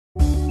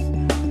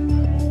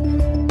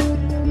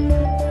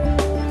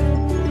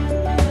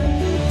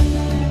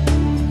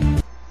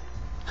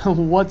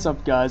What's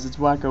up, guys? It's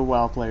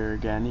WackoWoWPlayer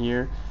again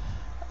here.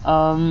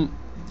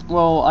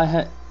 Well, I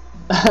had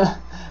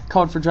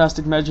called for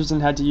drastic measures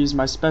and had to use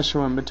my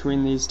special in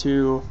between these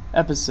two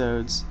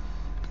episodes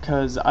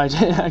because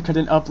I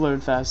couldn't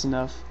upload fast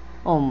enough.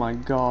 Oh my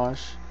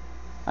gosh,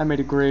 I made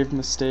a grave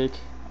mistake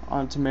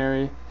onto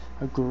Mary.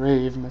 A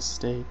grave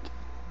mistake.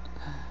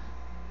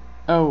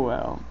 Oh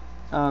well.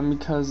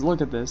 Because look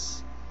at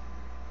this.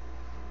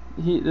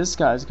 This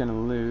guy's gonna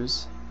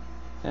lose,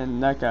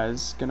 and that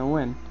guy's gonna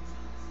win.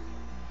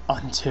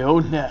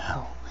 Until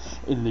now,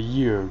 in the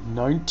year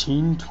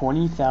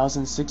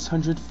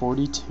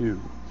 1920,642,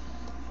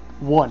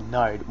 one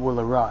knight will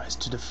arise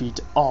to defeat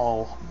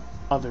all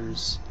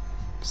others,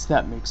 because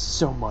that makes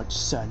so much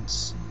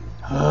sense.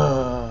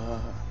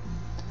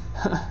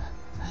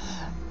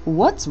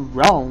 What's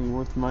wrong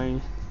with my...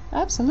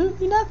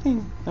 Absolutely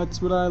nothing.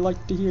 That's what I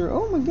like to hear.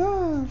 Oh my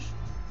gosh.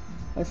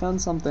 I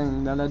found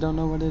something that I don't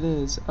know what it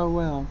is. Oh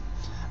well.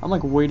 I'm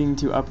like waiting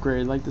to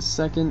upgrade. Like the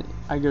second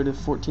I go to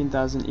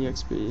 14,000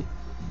 EXP.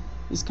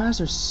 These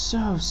guys are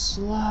so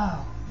slow.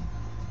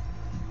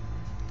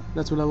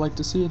 That's what I like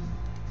to see.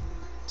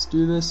 Let's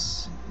do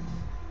this.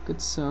 Get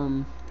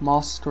some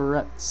moss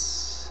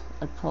turrets.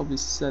 I probably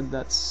said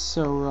that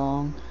so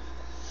wrong.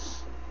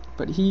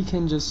 But he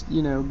can just,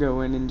 you know, go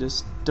in and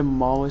just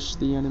demolish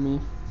the enemy.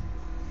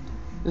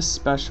 This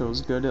special is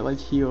good. It like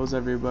heals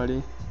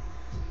everybody.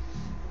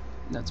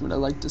 That's what I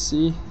like to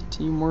see.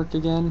 Teamwork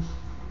again.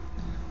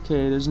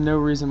 Okay, there's no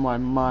reason why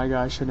my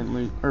guy shouldn't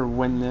lose or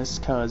win this,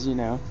 cause you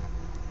know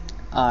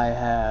I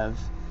have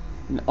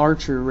an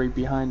archer right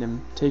behind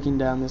him, taking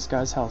down this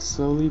guy's house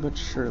slowly but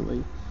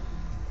surely.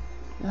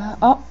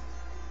 Oh,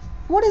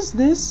 what is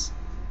this?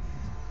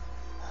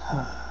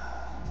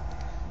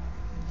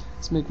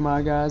 Let's make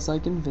my guys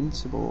like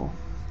invincible.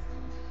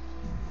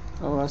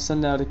 Oh, I'll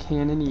send out a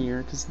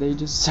cannoneer, cause they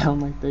just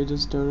sound like they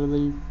just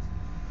totally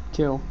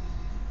kill.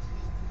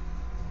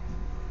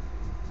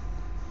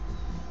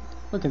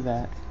 Look at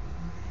that.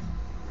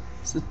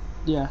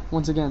 Yeah,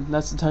 once again,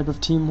 that's the type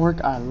of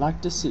teamwork I like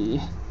to see.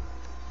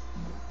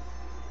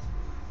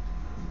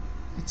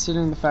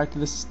 Considering the fact that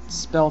this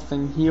spell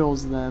thing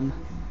heals them.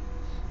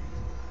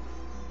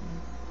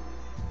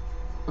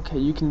 Okay,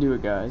 you can do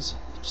it, guys.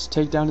 Just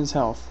take down his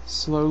health,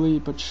 slowly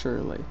but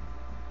surely.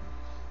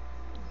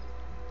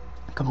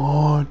 Come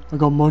on, I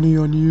got money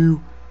on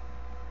you.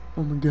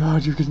 Oh my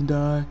god, you're gonna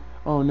die.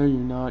 Oh no, you're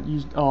not.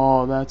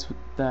 Oh, that's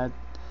that.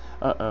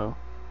 Uh-oh.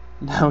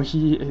 Now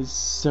he is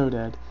so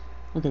dead.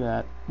 Look at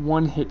that.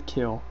 One hit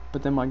kill.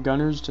 But then my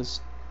gunners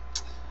just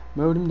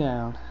mowed him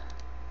down.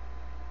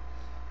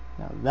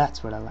 Now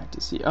that's what I like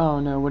to see.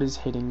 Oh no, what is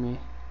hitting me?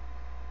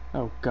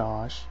 Oh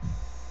gosh.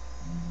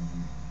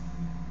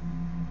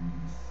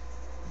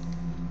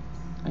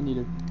 I need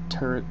a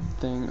turret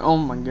thing. Oh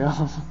my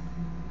god.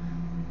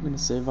 I'm gonna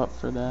save up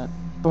for that.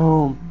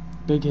 Boom.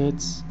 Big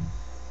hits.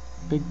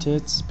 Big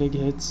tits. Big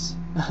hits.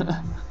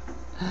 I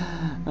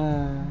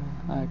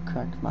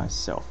cracked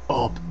myself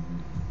up.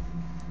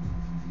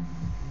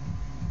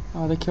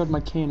 Oh, they killed my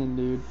cannon,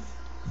 dude.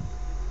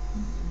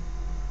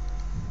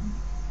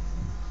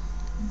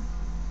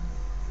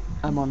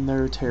 I'm on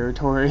their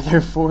territory,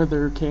 therefore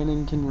their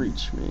cannon can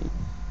reach me,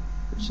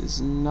 which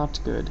is not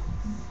good.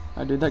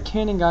 Oh, dude, that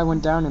cannon guy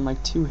went down in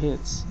like 2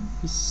 hits.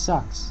 He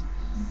sucks.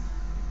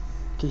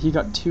 Okay, he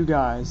got 2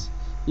 guys.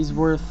 He's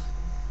worth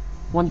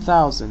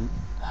 1,000.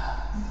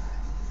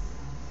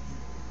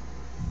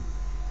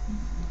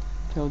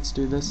 Okay, let's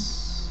do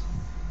this.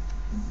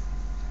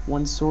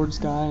 1 swords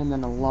guy and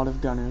then a lot of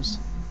gunners.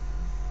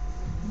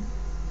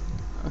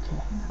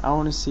 Okay, I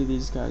want to see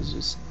these guys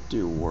just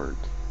do work.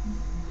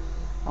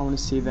 I want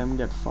to see them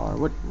get far.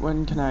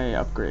 When can I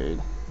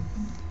upgrade?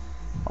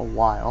 A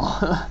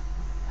while.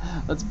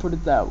 Let's put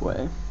it that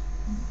way.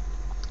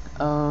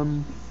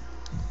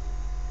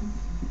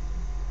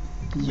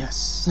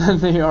 Yes,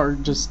 they are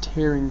just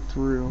tearing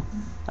through.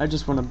 I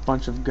just want a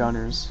bunch of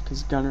gunners,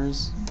 because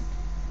gunners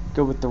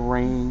go with the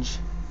range.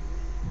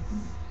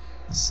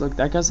 So look,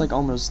 that guy's like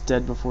almost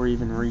dead before he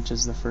even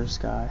reaches the first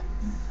guy.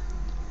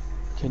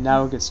 Okay,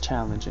 now it gets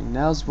challenging.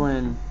 Now's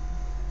when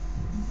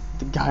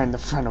the guy in the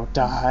front will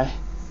die.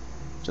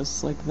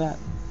 Just like that.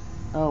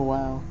 Oh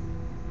wow.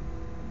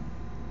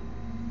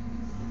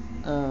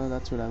 Oh,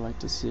 that's what I like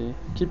to see.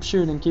 Keep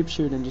shooting,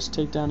 just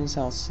take down his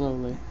house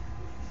slowly.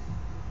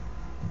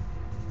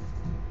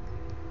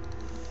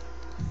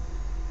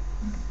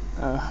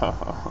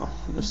 Oh,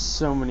 there's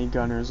so many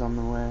gunners on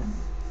the way.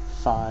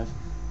 5.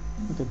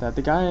 Look at that.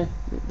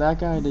 That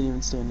guy didn't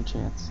even stand a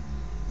chance.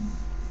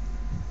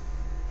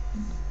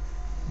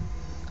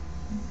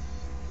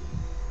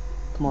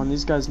 Come on,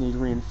 these guys need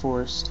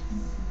reinforced.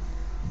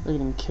 They're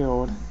getting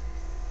killed.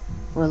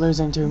 We're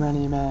losing too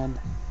many men.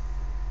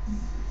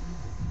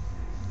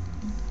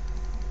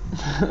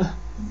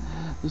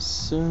 There's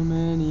so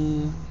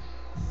many.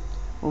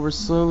 Well, we're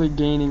slowly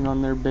gaining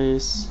on their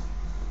base.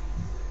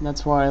 And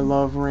that's why I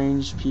love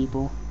ranged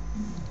people.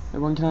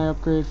 And when can I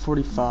upgrade?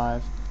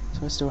 45.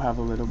 So I still have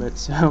a little bit,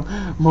 so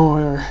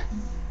more.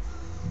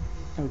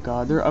 Oh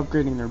god, they're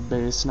upgrading their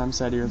base, and I'm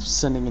sat here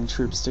sending in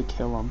troops to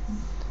kill them.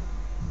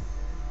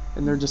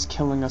 And they're just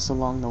killing us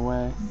along the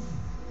way.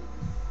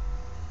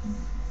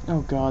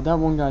 Oh god, that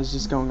one guy's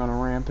just going on a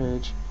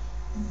rampage.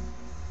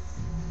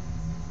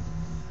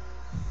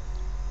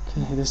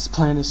 Okay, this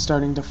plan is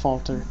starting to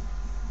falter.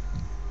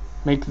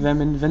 Make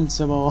them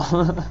invincible.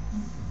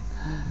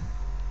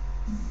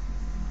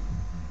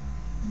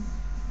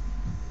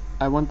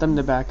 I want them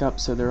to back up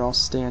so they're all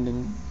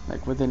standing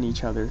like within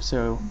each other,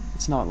 so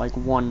it's not like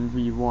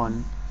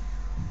 1v1.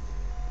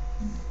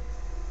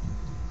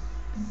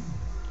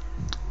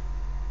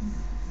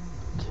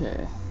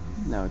 Okay,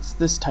 now it's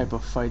this type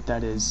of fight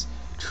that is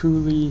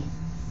truly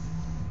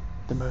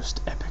the most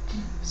epic,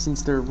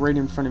 since they're right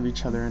in front of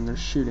each other and they're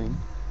shooting.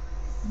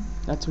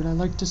 That's what I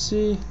like to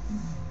see.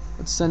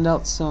 Let's send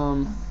out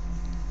some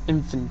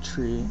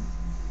infantry.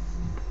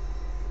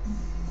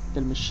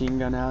 Get a machine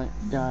gun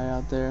guy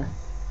out there.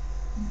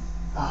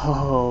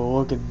 Oh,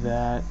 look at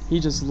that.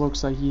 He just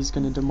looks like he's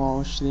gonna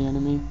demolish the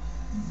enemy.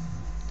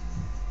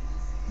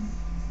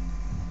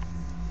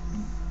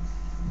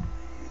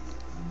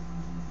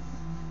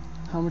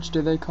 How much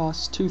do they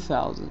cost?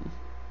 2,000.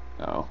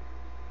 Oh.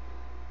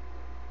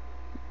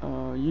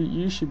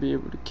 You should be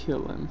able to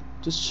kill him.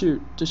 Just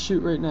shoot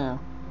right now.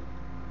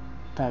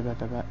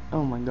 Bat.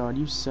 Oh my god,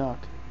 you suck.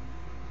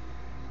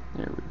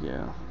 There we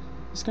go.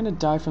 He's gonna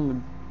die from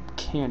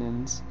the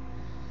cannons.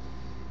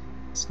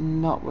 It's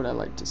not what I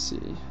like to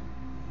see.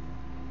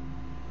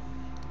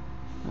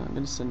 I'm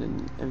gonna send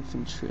in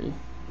infantry.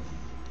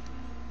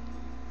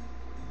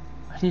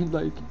 I need,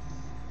 like,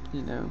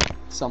 you know,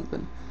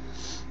 something.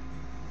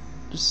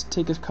 Just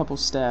take a couple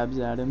stabs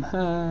at him.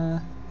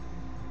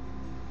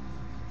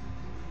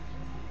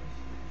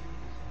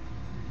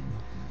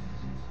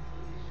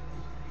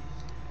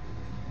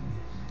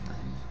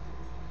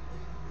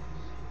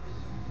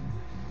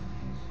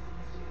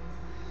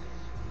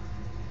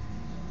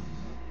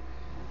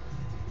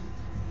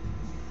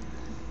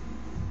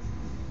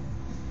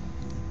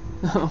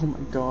 Oh my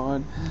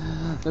god,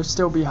 they're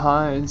still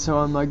behind, so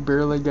I'm like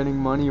barely getting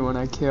money when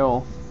I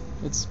kill.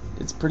 It's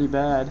pretty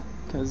bad,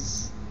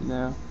 because, you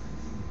know,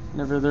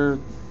 whenever their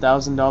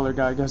 $1,000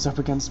 guy goes up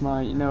against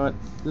my, you know what,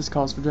 this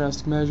calls for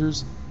drastic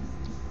measures.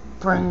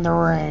 Bring the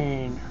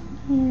rain.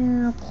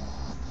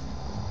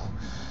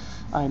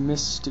 I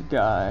missed a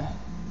guy.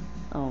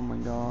 Oh my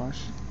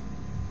gosh.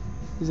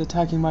 He's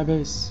attacking my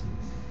base.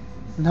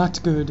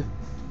 Not good.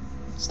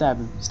 Stab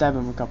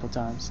him a couple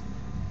times.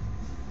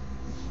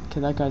 Okay,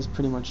 that guy's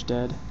pretty much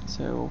dead.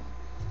 So,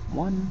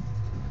 1,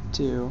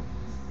 2,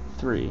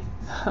 3.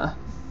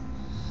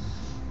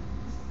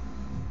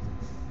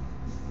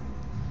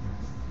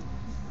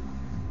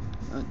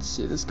 Let's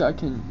see, this guy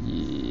can,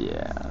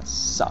 yeah,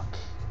 suck.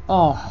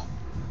 Oh,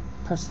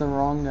 press the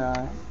wrong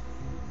guy.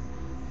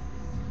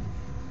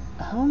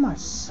 How am I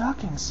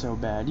sucking so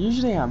bad?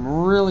 Usually I'm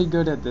really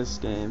good at this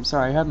game.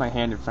 Sorry, I had my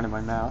hand in front of my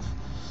mouth,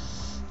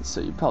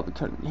 so you probably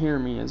couldn't hear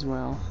me as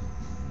well.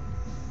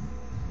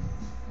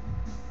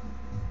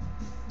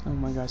 Oh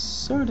my gosh,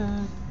 so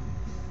dead.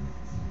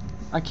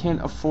 I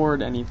can't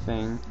afford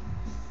anything.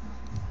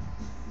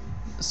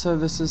 So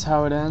this is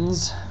how it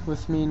ends,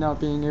 with me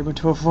not being able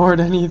to afford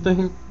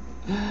anything.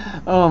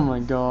 Oh my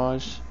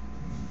gosh.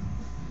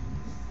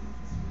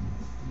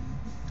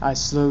 I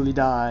slowly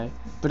die,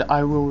 but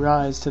I will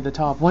rise to the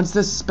top once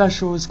this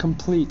special is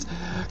complete.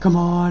 Come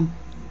on,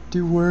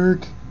 do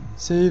work,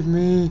 save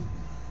me.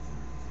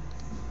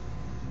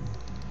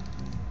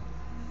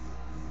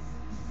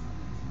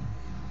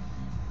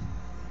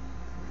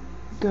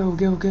 Go,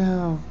 go,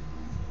 go.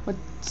 What?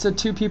 So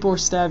 2 people are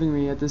stabbing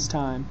me at this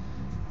time.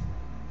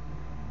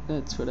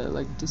 That's what I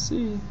like to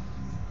see.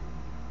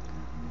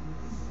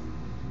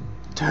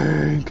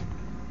 Tank!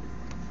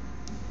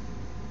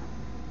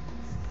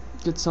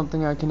 Get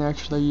something I can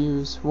actually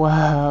use.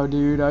 Wow,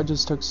 dude, I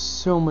just took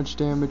so much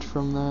damage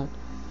from that.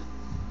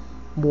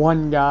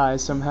 One guy,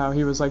 somehow,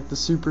 he was like the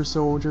super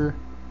soldier.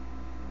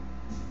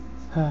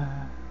 Oh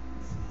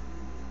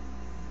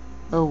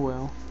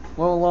well.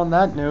 Well, on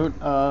that note,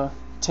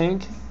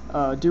 tank,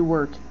 do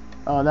work.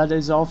 That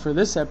is all for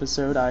this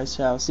episode. I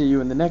shall see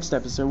you in the next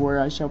episode, where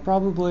I shall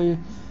probably, you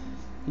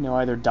know,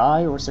 either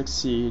die or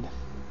succeed.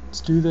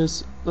 Let's do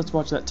this. Let's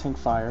watch that tank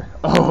fire.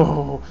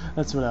 Oh,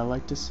 that's what I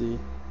like to see.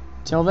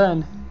 Till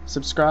then,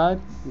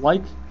 subscribe,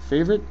 like,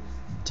 favorite,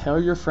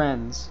 tell your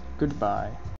friends. Goodbye.